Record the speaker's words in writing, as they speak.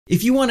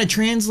If you want to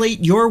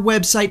translate your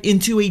website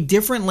into a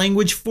different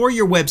language for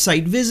your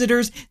website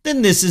visitors,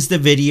 then this is the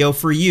video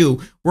for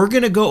you. We're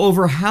going to go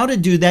over how to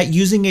do that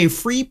using a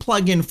free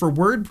plugin for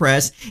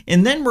WordPress,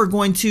 and then we're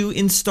going to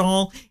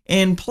install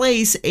and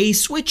place a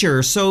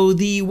switcher so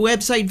the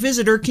website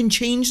visitor can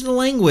change the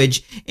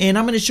language. And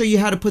I'm going to show you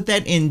how to put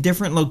that in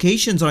different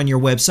locations on your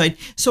website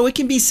so it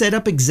can be set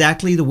up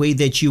exactly the way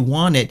that you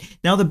want it.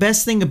 Now, the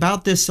best thing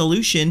about this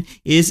solution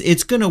is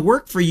it's going to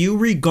work for you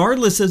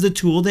regardless of the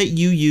tool that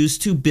you use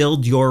to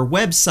build your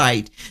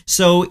website.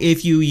 So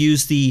if you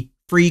use the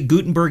free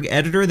Gutenberg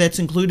editor that's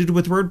included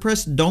with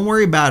WordPress, don't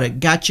worry about it.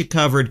 Got you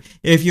covered.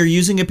 If you're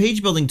using a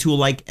page building tool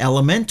like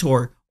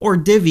Elementor or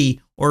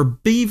Divi or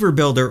Beaver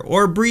Builder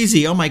or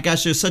Breezy, oh my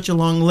gosh, there's such a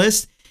long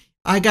list.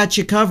 I got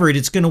you covered.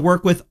 It's going to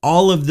work with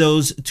all of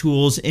those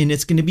tools, and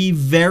it's going to be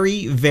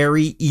very,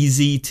 very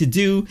easy to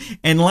do.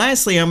 And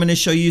lastly, I'm going to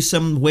show you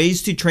some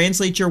ways to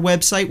translate your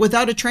website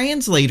without a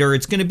translator.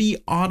 It's going to be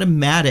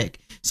automatic.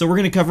 So we're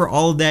going to cover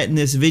all of that in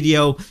this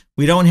video.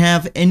 We don't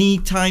have any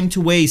time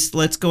to waste.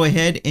 Let's go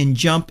ahead and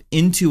jump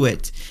into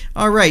it.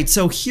 All right,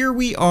 so here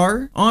we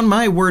are on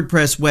my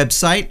WordPress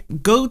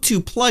website. Go to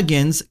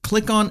Plugins,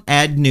 click on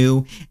Add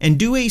New, and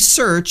do a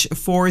search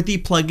for the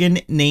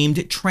plugin named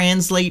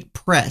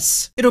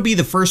TranslatePress. It'll be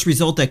the first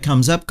result that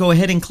comes up. Go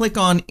ahead and click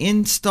on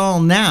Install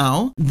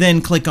Now,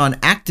 then click on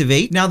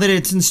Activate. Now that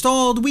it's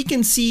installed, we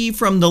can see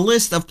from the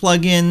list of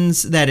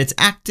plugins that it's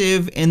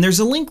active, and there's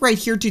a link right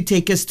here to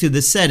take us to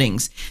the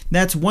settings.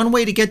 That's one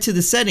way to get to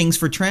the settings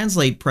for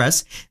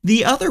TranslatePress.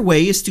 The other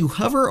way is to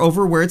hover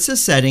over where it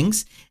says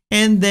Settings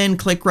and then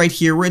click right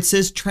here where it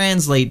says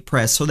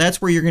TranslatePress. So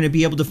that's where you're going to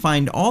be able to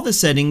find all the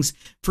settings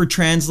for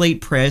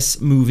TranslatePress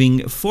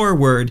moving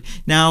forward.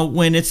 Now,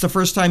 when it's the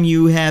first time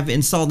you have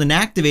installed and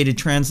activated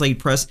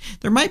TranslatePress,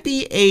 there might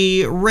be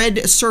a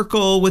red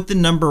circle with the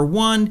number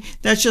 1.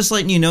 That's just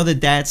letting you know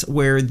that that's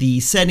where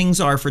the settings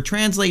are for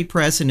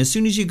TranslatePress. And as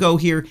soon as you go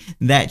here,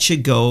 that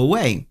should go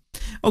away.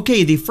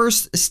 Okay, the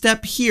first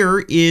step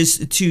here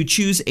is to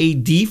choose a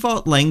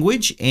default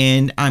language,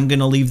 and I'm going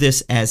to leave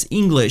this as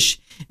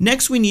English.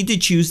 Next, we need to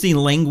choose the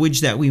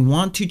language that we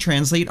want to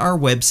translate our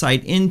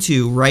website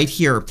into right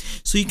here.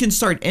 So you can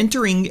start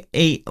entering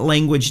a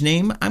language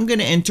name. I'm going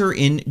to enter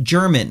in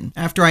German.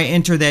 After I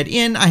enter that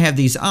in, I have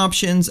these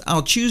options.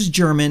 I'll choose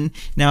German.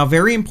 Now,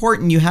 very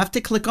important, you have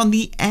to click on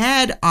the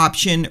Add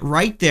option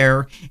right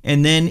there,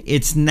 and then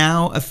it's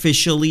now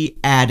officially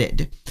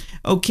added.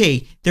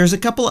 Okay, there's a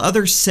couple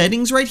other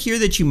settings right here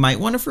that you might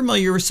want to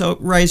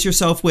familiarize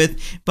yourself with,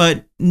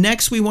 but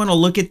next we want to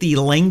look at the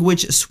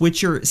language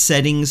switcher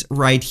settings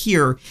right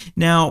here.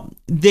 Now,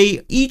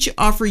 they each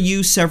offer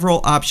you several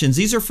options.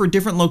 These are for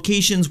different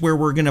locations where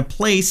we're going to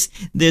place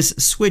this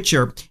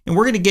switcher, and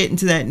we're going to get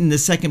into that in the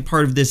second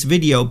part of this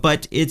video,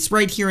 but it's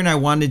right here and I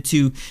wanted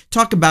to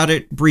talk about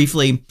it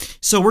briefly.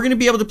 So we're going to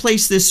be able to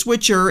place this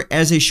switcher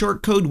as a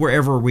shortcode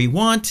wherever we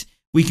want.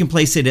 We can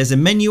place it as a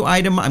menu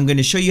item. I'm going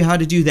to show you how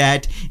to do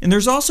that. And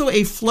there's also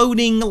a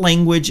floating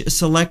language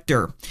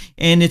selector,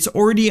 and it's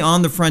already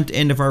on the front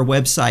end of our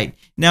website.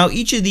 Now,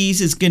 each of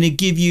these is going to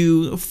give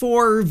you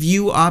 4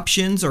 view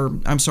options, or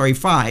I'm sorry,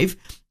 5.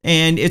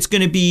 And it's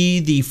going to be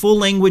the full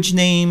language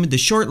name, the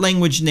short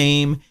language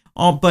name,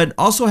 but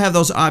also have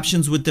those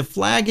options with the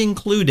flag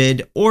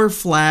included or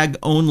flag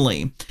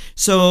only.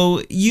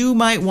 So you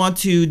might want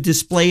to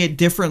display it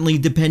differently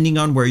depending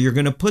on where you're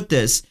going to put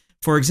this.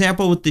 For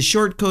example, with the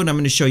shortcode, I'm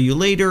going to show you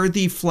later,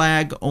 the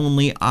flag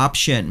only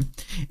option.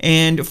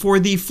 And for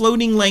the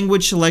floating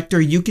language selector,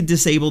 you could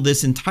disable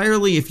this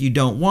entirely if you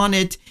don't want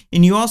it.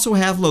 And you also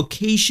have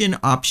location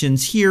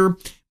options here,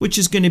 which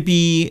is going to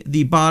be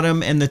the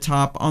bottom and the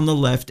top on the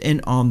left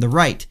and on the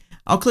right.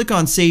 I'll click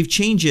on Save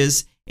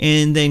Changes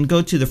and then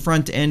go to the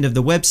front end of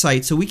the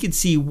website so we can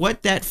see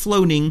what that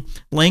floating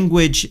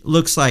language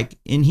looks like.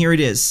 And here it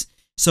is.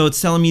 So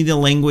it's telling me the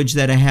language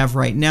that I have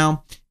right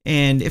now.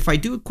 And if I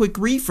do a quick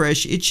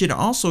refresh, it should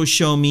also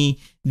show me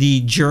the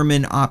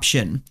German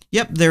option.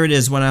 Yep, there it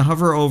is. When I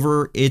hover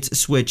over, it's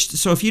switched.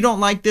 So if you don't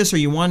like this or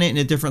you want it in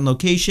a different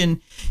location,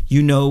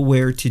 you know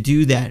where to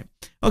do that.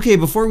 Okay,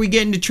 before we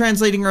get into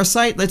translating our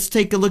site, let's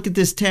take a look at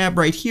this tab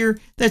right here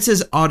that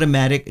says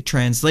Automatic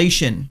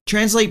Translation.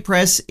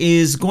 TranslatePress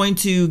is going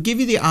to give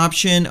you the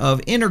option of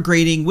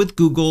integrating with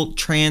Google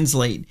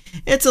Translate.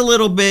 It's a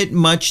little bit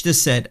much to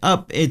set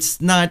up.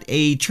 It's not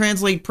a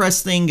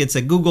TranslatePress thing, it's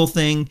a Google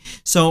thing.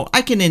 So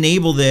I can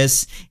enable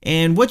this,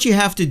 and what you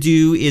have to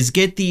do is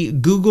get the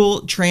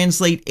Google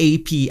Translate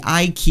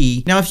API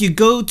key. Now, if you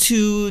go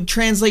to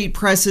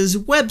TranslatePress's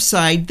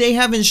website, they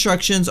have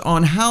instructions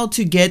on how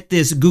to get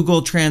this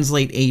Google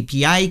Translate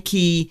API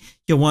key.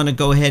 You'll want to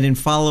go ahead and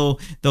follow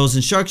those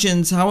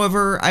instructions.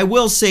 However, I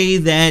will say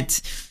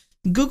that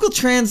Google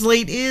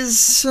Translate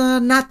is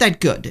not that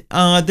good.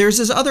 There's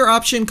this other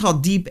option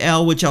called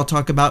DeepL, which I'll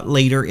talk about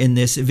later in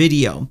this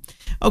video.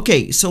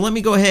 Okay, so let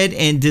me go ahead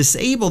and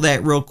disable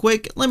that real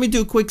quick. Let me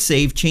do a quick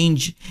save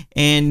change,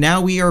 and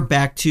now we are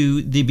back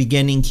to the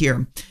beginning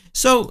here.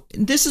 So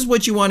this is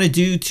what you want to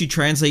do to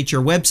translate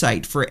your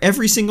website. For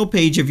every single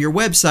page of your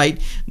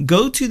website,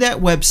 go to that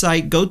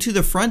website, go to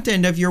the front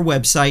end of your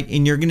website,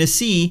 and you're going to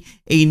see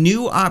a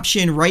new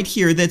option right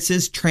here that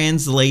says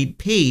Translate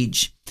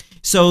Page.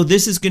 So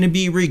this is going to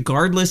be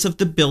regardless of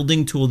the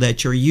building tool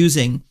that you're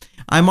using.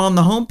 I'm on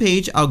the home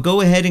page. I'll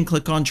go ahead and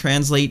click on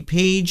Translate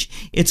Page.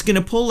 It's going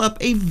to pull up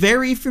a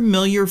very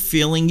familiar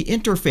feeling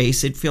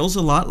interface. It feels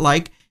a lot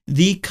like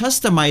the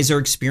customizer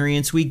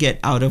experience we get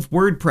out of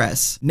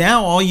WordPress.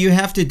 Now all you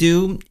have to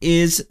do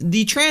is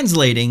the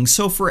translating.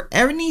 So for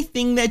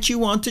anything that you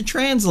want to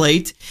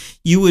translate,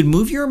 you would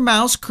move your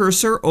mouse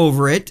cursor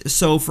over it.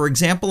 So for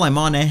example, I'm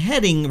on a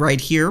heading right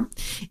here,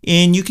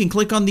 and you can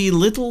click on the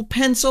little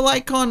pencil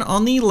icon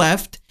on the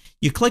left.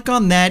 You click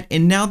on that,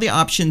 and now the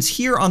options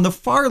here on the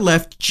far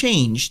left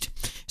changed.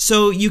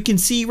 So you can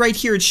see right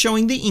here, it's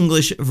showing the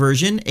English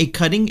version, a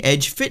cutting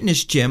edge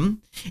fitness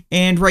gym.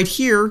 And right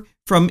here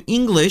from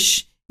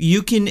English,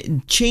 you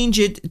can change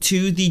it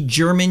to the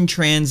German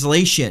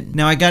translation.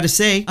 Now I gotta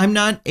say, I'm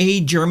not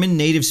a German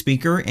native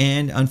speaker,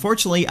 and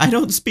unfortunately I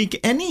don't speak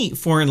any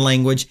foreign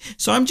language.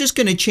 So I'm just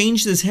gonna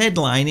change this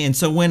headline, and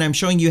so when I'm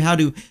showing you how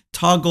to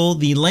toggle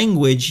the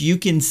language, you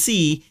can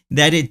see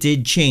that it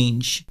did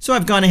change. So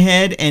I've gone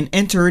ahead and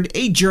entered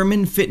a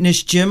German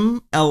fitness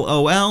gym,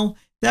 LOL.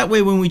 That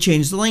way when we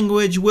change the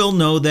language, we'll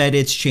know that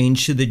it's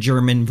changed to the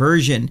German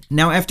version.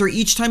 Now after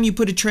each time you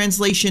put a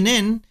translation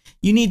in,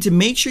 you need to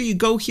make sure you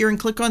go here and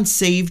click on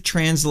Save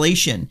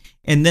Translation,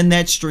 and then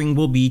that string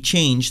will be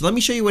changed. Let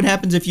me show you what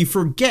happens if you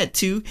forget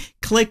to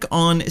click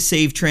on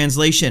Save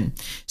Translation.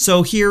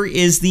 So here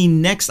is the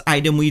next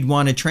item we'd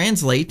want to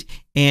translate,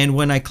 and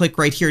when I click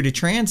right here to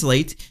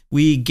translate,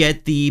 we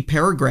get the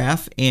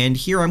paragraph, and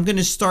here I'm going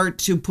to start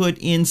to put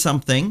in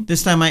something.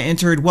 This time I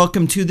entered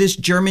 "Welcome to this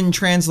German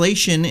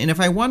translation," and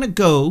if I want to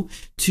go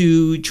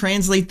to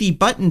translate the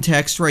button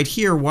text right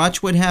here,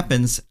 watch what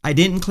happens. I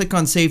didn't click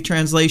on Save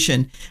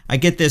Translation. I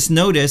get this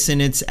notice,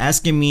 and it's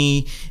asking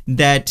me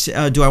that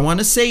do I want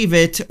to save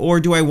it or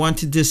do I want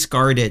to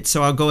discard it?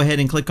 So I'll go ahead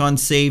and click on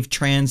Save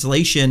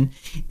Translation,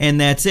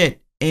 and that's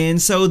it.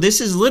 And so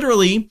this is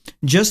literally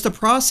just a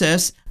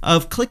process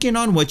of clicking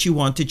on what you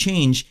want to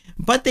change,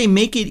 but they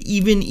make it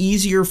even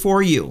easier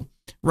for you.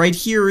 Right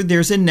here,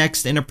 there's a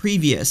next and a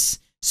previous.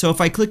 So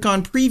if I click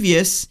on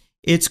previous,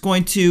 it's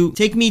going to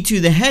take me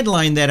to the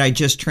headline that I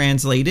just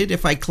translated.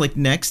 If I click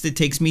next, it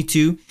takes me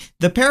to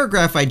the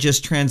paragraph I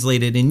just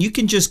translated. And you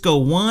can just go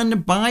one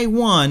by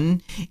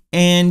one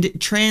and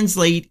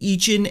translate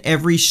each and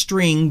every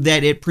string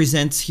that it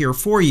presents here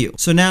for you.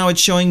 So now it's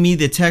showing me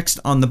the text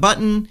on the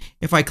button.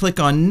 If I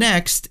click on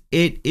next,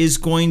 it is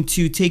going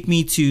to take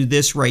me to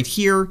this right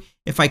here.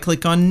 If I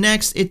click on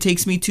next, it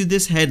takes me to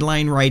this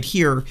headline right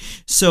here.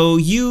 So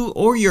you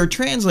or your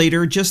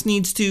translator just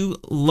needs to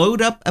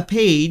load up a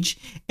page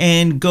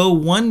and go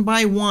one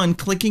by one,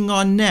 clicking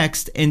on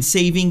next and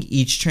saving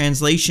each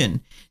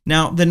translation.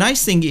 Now, the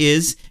nice thing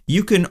is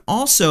you can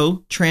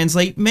also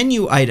translate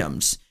menu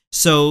items.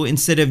 So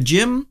instead of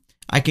gym,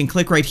 I can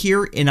click right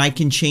here and I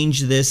can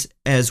change this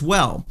as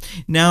well.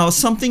 Now,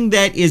 something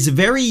that is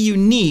very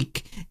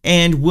unique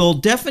and will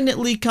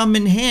definitely come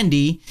in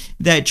handy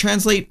that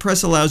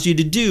TranslatePress allows you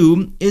to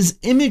do is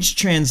image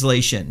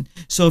translation.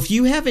 So if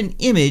you have an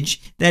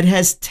image that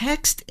has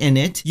text in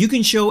it, you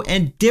can show a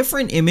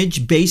different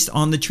image based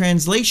on the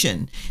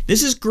translation.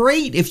 This is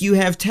great if you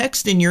have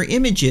text in your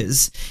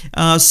images.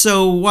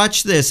 So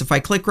watch this. If I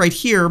click right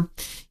here,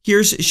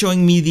 here's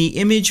showing me the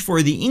image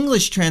for the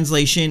English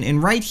translation,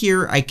 and right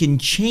here I can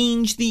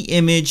change the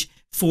image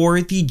for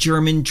the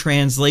German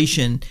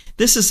translation.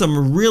 This is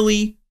some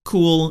really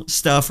cool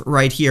stuff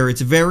right here. It's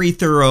very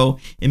thorough.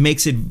 It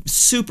makes it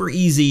super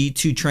easy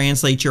to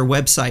translate your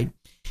website.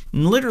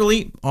 And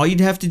literally, all you'd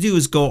have to do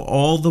is go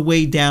all the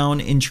way down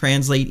and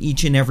translate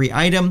each and every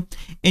item,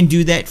 and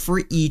do that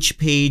for each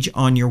page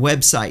on your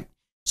website.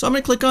 So I'm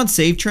going to click on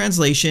Save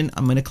Translation.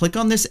 I'm going to click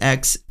on this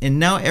X, and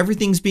now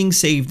everything's being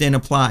saved and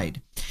applied.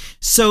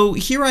 So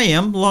here I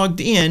am logged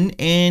in,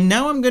 and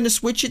now I'm going to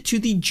switch it to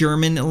the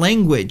German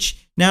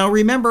language. Now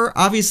remember,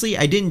 obviously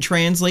I didn't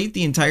translate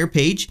the entire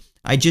page.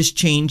 I just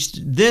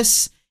changed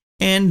this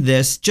and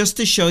this just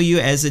to show you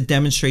as a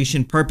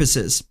demonstration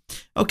purposes.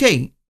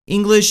 Okay,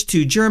 English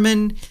to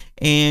German,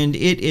 and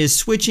it is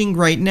switching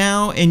right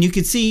now, and you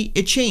can see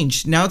it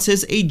changed. Now it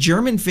says a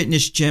German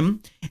fitness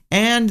gym,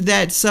 and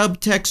that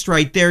subtext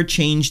right there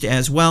changed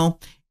as well.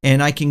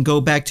 And I can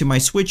go back to my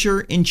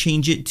switcher and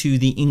change it to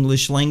the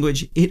English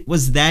language. It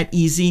was that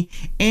easy,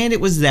 and it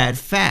was that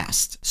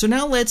fast. So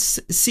now let's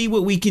see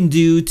what we can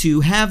do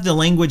to have the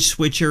language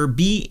switcher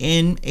be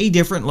in a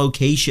different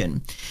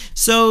location.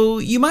 So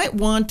you might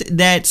want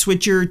that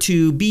switcher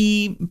to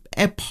be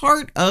a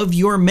part of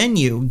your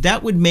menu.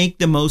 That would make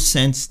the most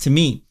sense to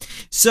me.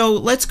 So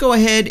let's go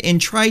ahead and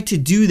try to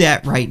do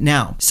that right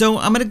now. So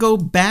I'm going to go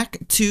back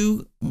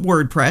to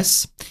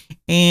WordPress,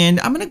 and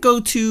I'm going to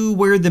go to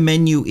where the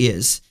menu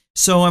is.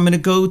 So I'm going to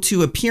go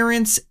to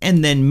Appearance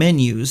and then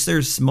Menus.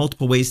 There's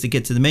multiple ways to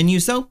get to the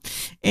menus though.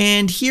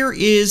 And here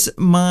is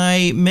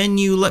my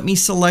menu. Let me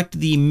select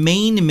the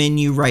main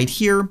menu right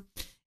here.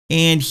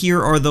 And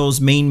here are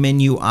those main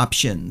menu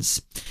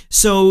options.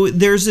 So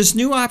there's this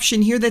new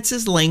option here that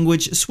says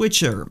Language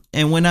Switcher.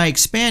 And when I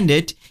expand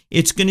it,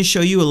 it's going to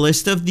show you a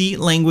list of the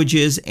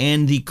languages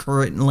and the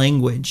current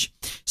language.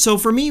 So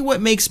for me,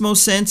 what makes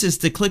most sense is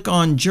to click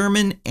on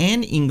German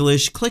and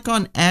English, click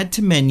on Add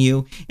to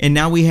Menu, and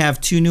now we have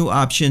two new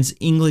options,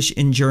 English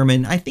and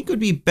German. I think it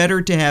would be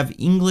better to have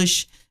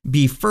English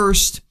be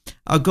first.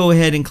 I'll go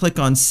ahead and click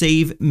on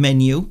Save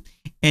Menu.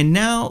 And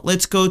now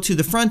let's go to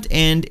the front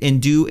end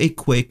and do a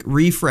quick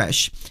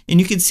refresh.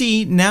 And you can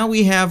see now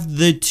we have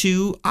the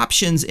two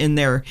options in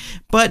there.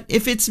 But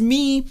if it's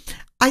me,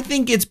 I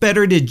think it's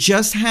better to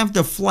just have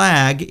the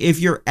flag if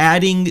you're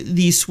adding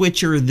the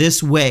switcher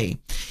this way.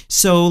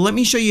 So let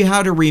me show you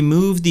how to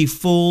remove the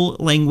full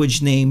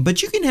language name,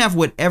 but you can have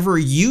whatever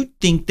you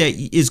think that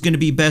is going to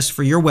be best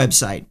for your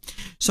website.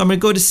 So I'm going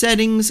to go to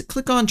Settings,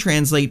 click on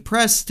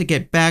TranslatePress to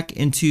get back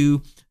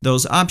into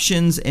those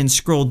options and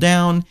scroll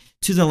down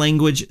to the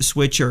language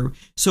switcher.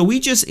 So we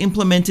just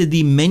implemented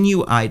the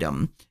menu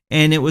item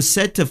and it was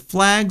set to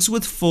flags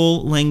with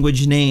full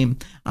language name.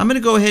 I'm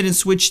going to go ahead and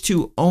switch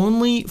to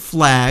only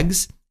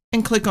flags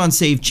and click on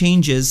Save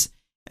Changes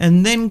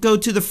and then go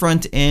to the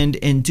front end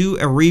and do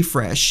a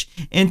refresh.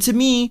 And to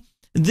me,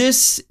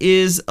 this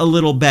is a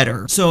little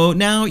better. So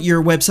now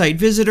your website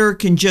visitor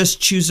can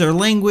just choose their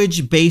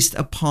language based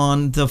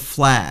upon the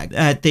flag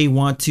that they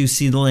want to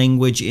see the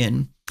language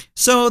in.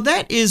 So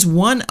that is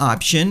one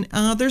option.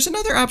 There's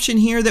another option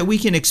here that we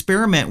can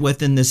experiment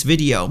with in this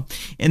video,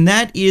 and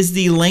that is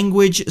the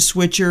language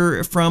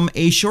switcher from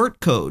a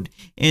shortcode.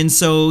 And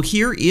so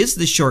here is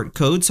the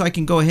shortcode, so I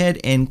can go ahead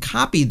and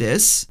copy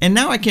this, and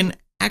now I can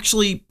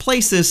actually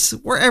place this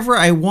wherever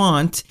I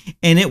want,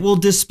 and it will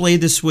display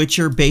the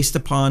switcher based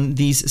upon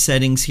these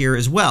settings here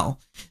as well.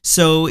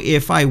 So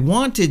if I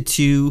wanted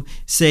to,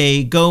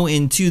 say, go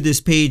into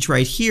this page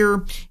right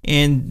here,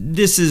 and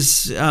this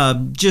is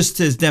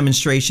just as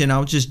demonstration,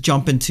 I'll just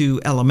jump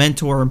into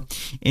Elementor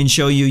and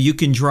show you, you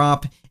can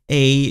drop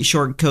a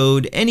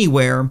shortcode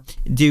anywhere,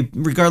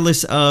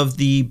 regardless of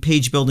the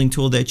page building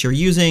tool that you're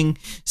using.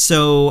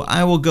 So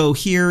I will go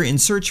here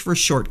and search for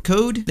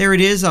shortcode. There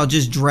it is. I'll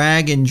just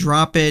drag and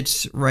drop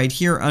it right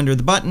here under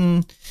the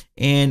button,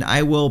 and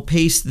I will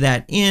paste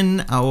that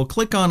in. I will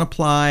click on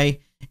Apply,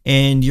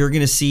 and you're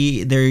going to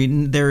see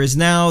there is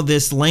now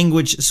this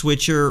language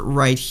switcher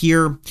right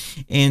here.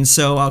 And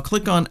so I'll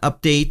click on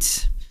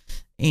Update,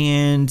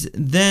 and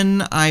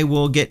then I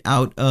will get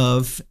out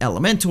of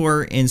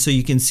Elementor, and so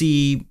you can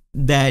see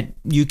that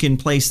you can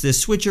place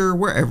this switcher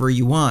wherever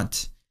you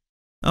want.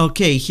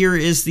 Okay, here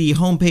is the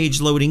home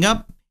page loading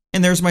up,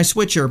 and there's my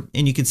switcher,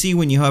 and you can see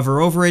when you hover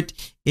over it,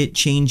 it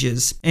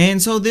changes. And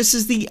so this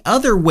is the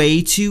other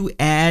way to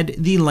add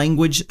the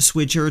language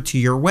switcher to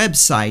your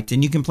website,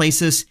 and you can place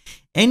this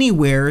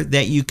anywhere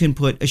that you can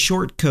put a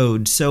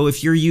shortcode. So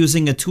if you're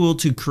using a tool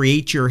to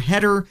create your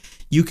header,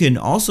 you can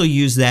also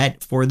use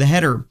that for the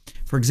header.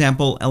 For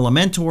example,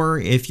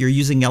 Elementor, if you're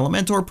using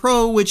Elementor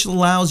Pro, which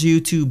allows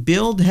you to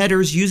build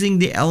headers using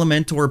the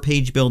Elementor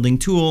page building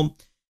tool,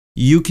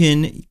 you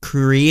can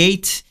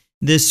create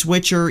this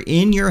switcher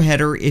in your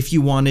header if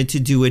you wanted to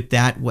do it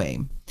that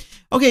way.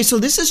 Okay, so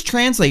this is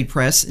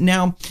TranslatePress.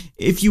 Now,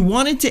 if you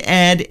wanted to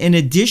add an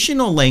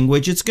additional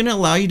language, it's going to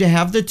allow you to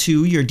have the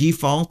two, your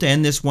default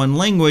and this one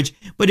language.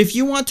 But if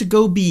you want to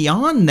go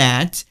beyond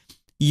that,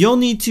 you'll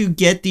need to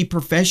get the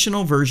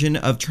professional version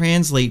of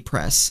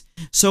TranslatePress.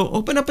 So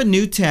open up a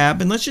new tab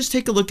and let's just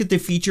take a look at the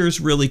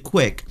features really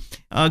quick.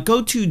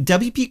 Go to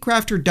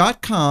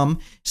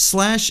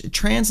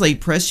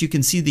WPCrafter.com/TranslatePress. You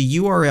can see the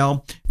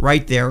URL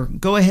right there.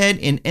 Go ahead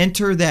and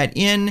enter that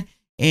in.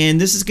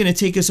 And this is going to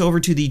take us over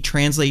to the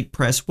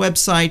TranslatePress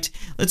website.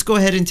 Let's go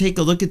ahead and take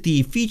a look at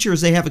the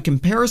features. They have a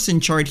comparison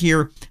chart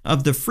here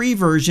of the free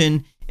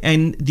version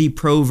and the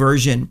pro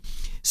version.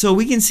 So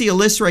we can see a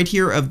list right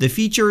here of the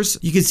features.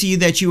 You can see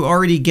that you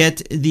already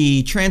get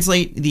the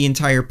translate the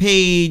entire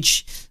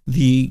page,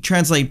 the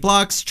translate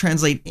blocks,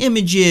 translate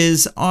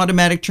images,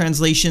 automatic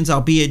translations,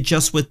 albeit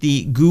just with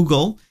the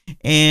Google.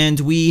 And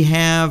we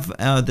have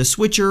the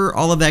switcher,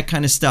 all of that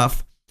kind of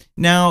stuff.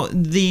 Now,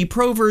 the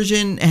Pro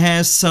version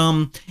has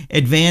some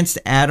advanced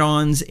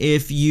add-ons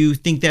if you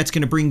think that's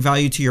going to bring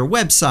value to your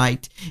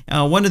website.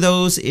 One of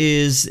those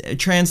is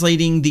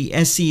translating the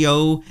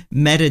SEO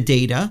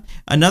metadata.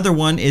 Another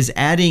one is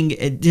adding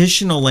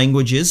additional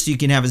languages, so you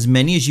can have as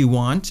many as you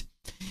want.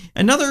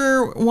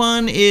 Another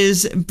one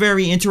is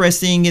very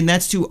interesting, and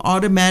that's to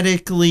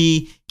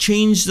automatically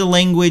change the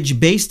language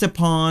based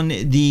upon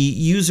the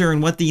user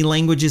and what the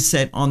language is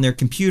set on their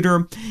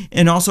computer,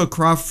 and also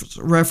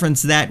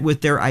cross-reference that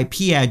with their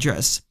IP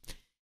address.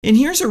 And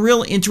here's a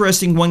real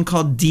interesting one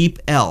called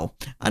DeepL.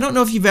 I don't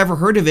know if you've ever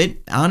heard of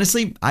it.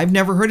 Honestly, I've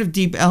never heard of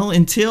DeepL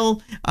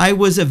until I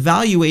was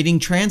evaluating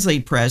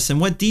TranslatePress.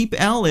 And what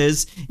DeepL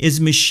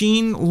is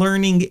machine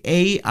learning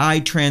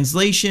AI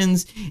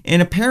translations,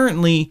 and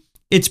apparently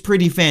it's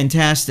pretty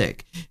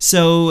fantastic.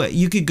 So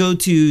you could go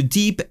to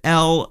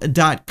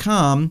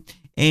deepl.com,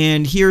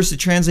 and here's the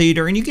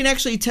translator, and you can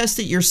actually test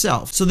it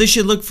yourself. So this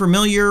should look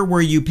familiar,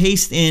 where you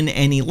paste in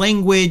any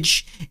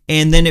language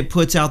and then it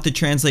puts out the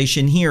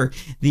translation here.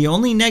 The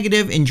only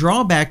negative and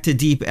drawback to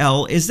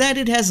DeepL is that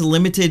it has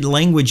limited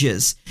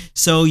languages.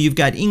 So you've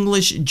got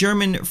English,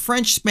 German,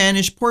 French,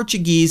 Spanish,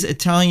 Portuguese,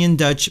 Italian,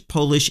 Dutch,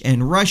 Polish,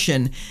 and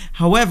Russian.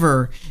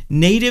 However,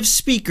 native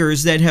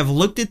speakers that have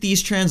looked at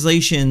these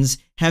translations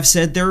have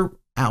said they're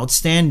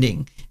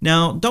outstanding.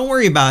 Now, don't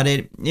worry about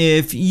it.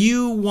 If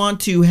you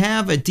want to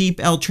have a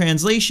DeepL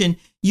translation,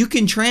 you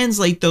can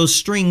translate those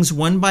strings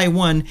one by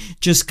one,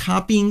 just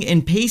copying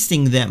and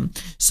pasting them.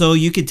 So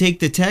you could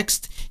take the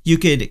text, you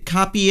could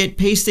copy it,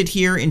 paste it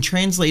here, and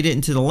translate it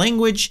into the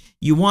language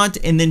you want,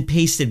 and then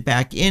paste it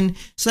back in.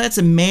 So that's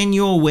a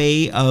manual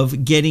way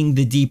of getting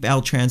the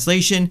DeepL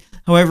translation.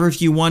 However,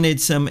 if you wanted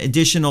some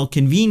additional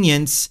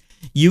convenience,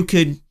 you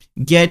could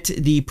get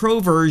the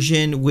Pro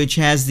version, which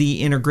has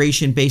the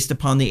integration based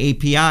upon the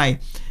API.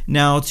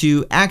 Now,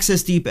 to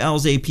access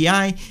DeepL's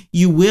API,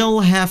 you will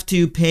have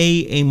to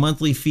pay a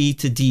monthly fee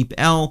to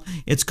DeepL.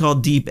 It's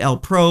called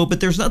DeepL Pro, but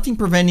there's nothing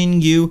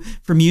preventing you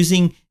from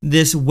using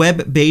this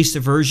web-based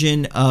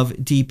version of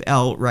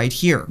DeepL right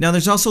here. Now,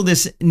 there's also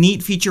this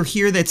neat feature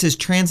here that says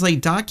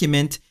Translate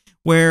Document,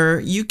 where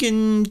you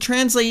can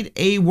translate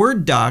a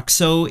Word doc.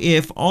 So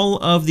if all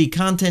of the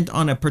content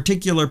on a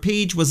particular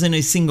page was in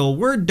a single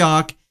Word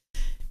doc,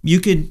 you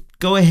could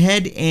go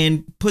ahead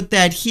and put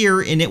that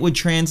here and it would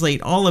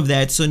translate all of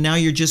that. So now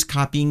you're just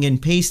copying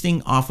and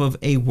pasting off of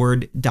a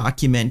Word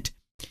document.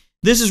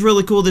 This is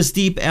really cool, this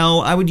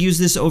DeepL. I would use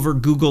this over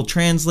Google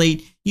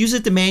Translate. Use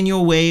it the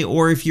manual way,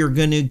 or if you're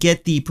going to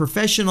get the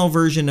professional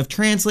version of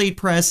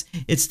TranslatePress,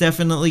 it's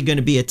definitely going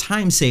to be a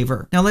time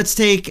saver. Now let's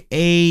take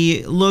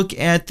a look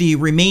at the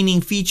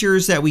remaining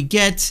features that we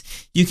get.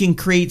 You can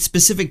create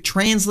specific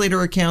translator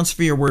accounts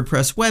for your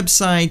WordPress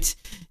website.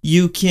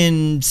 You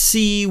can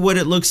see what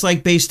it looks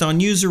like based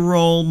on user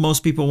role.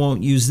 Most people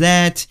won't use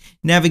that.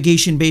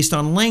 Navigation based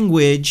on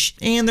language.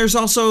 And there's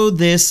also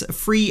this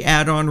free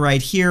add-on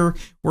right here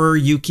where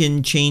you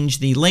can change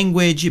the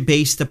language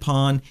based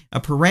upon a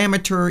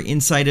parameter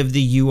inside of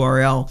the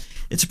URL.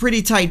 It's a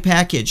pretty tight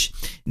package.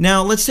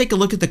 Now let's take a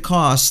look at the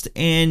cost.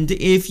 And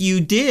if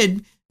you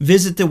did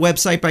visit the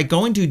website by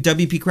going to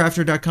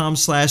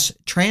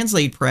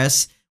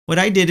WPCrafter.com/TranslatePress, what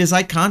I did is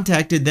I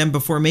contacted them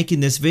before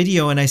making this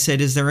video and I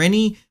said, is there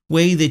any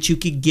way that you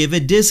could give a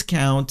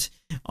discount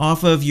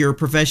off of your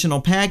professional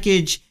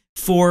package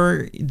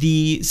for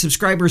the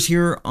subscribers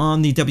here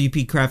on the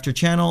WP Crafter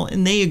channel?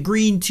 And they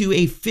agreed to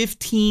a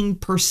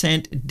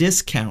 15%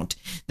 discount.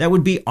 That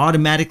would be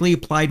automatically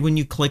applied when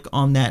you click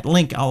on that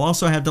link. I'll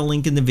also have the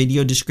link in the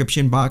video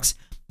description box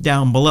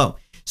down below.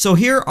 So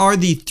here are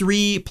the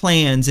 3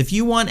 plans. If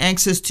you want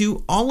access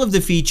to all of the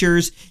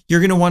features, you're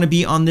going to want to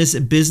be on this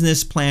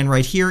business plan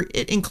right here.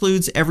 It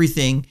includes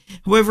everything.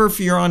 However, if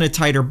you're on a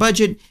tighter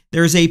budget,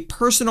 there's a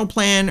personal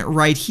plan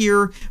right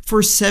here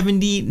for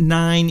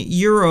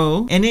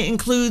 €79, and it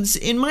includes,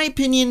 in my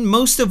opinion,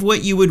 most of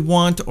what you would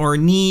want or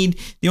need.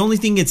 The only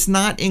thing it's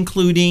not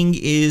including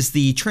is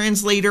the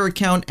translator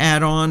account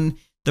add-on,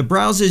 the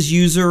browser's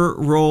user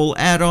role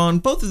add-on.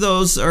 Both of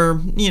those are,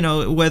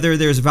 whether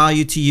there's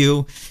value to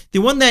you. The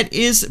one that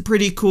is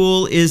pretty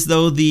cool is,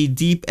 though, the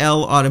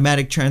DeepL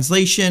automatic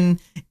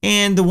translation.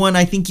 And the one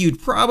I think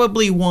you'd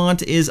probably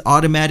want is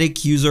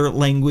automatic user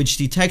language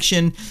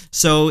detection.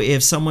 So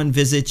if someone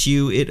visits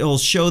you, it'll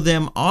show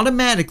them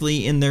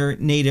automatically in their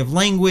native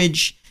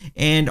language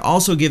and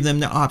also give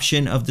them the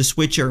option of the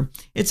switcher.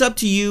 It's up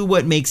to you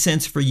what makes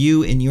sense for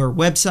you in your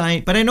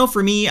website. But I know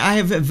for me, I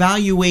have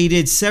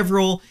evaluated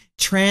several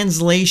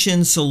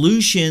translation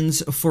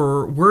solutions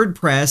for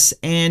WordPress,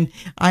 and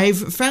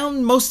I've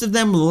found most of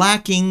them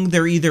lacking.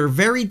 They're either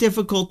very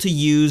difficult to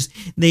use,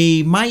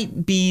 they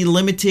might be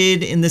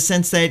limited in the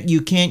sense that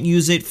you can't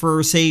use it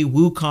for, say,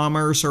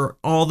 WooCommerce or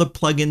all the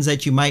plugins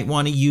that you might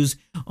want to use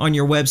on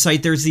your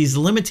website. There's these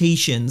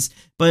limitations,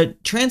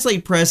 but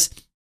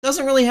TranslatePress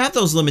doesn't really have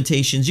those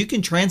limitations. You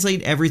can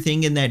translate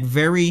everything in that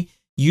very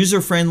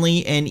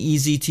user-friendly and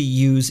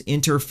easy-to-use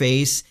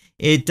interface.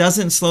 It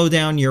doesn't slow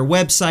down your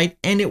website,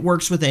 and it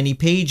works with any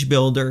page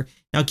builder.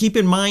 Now, keep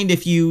in mind,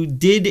 if you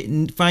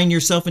did find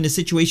yourself in a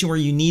situation where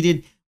you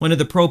needed one of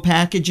the pro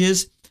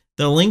packages,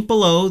 the link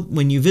below,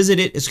 when you visit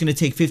it, it's going to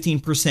take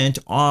 15%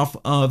 off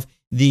of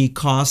the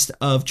cost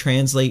of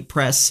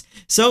TranslatePress.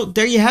 So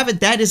there you have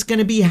it. That is going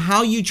to be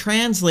how you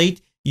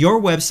translate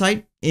your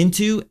website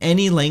into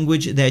any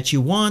language that you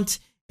want.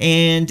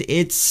 And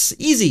it's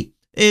easy.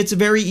 It's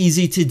very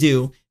easy to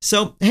do.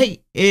 So,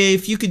 hey,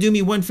 if you could do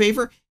me one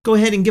favor, go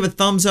ahead and give a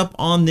thumbs up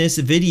on this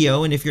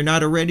video. And if you're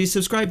not already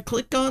subscribed,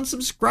 click on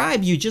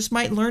subscribe. You just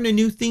might learn a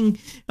new thing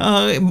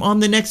on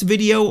the next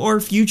video or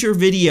future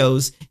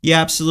videos. You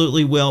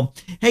absolutely will.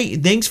 Hey,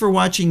 thanks for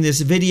watching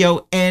this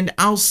video, and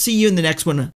I'll see you in the next one.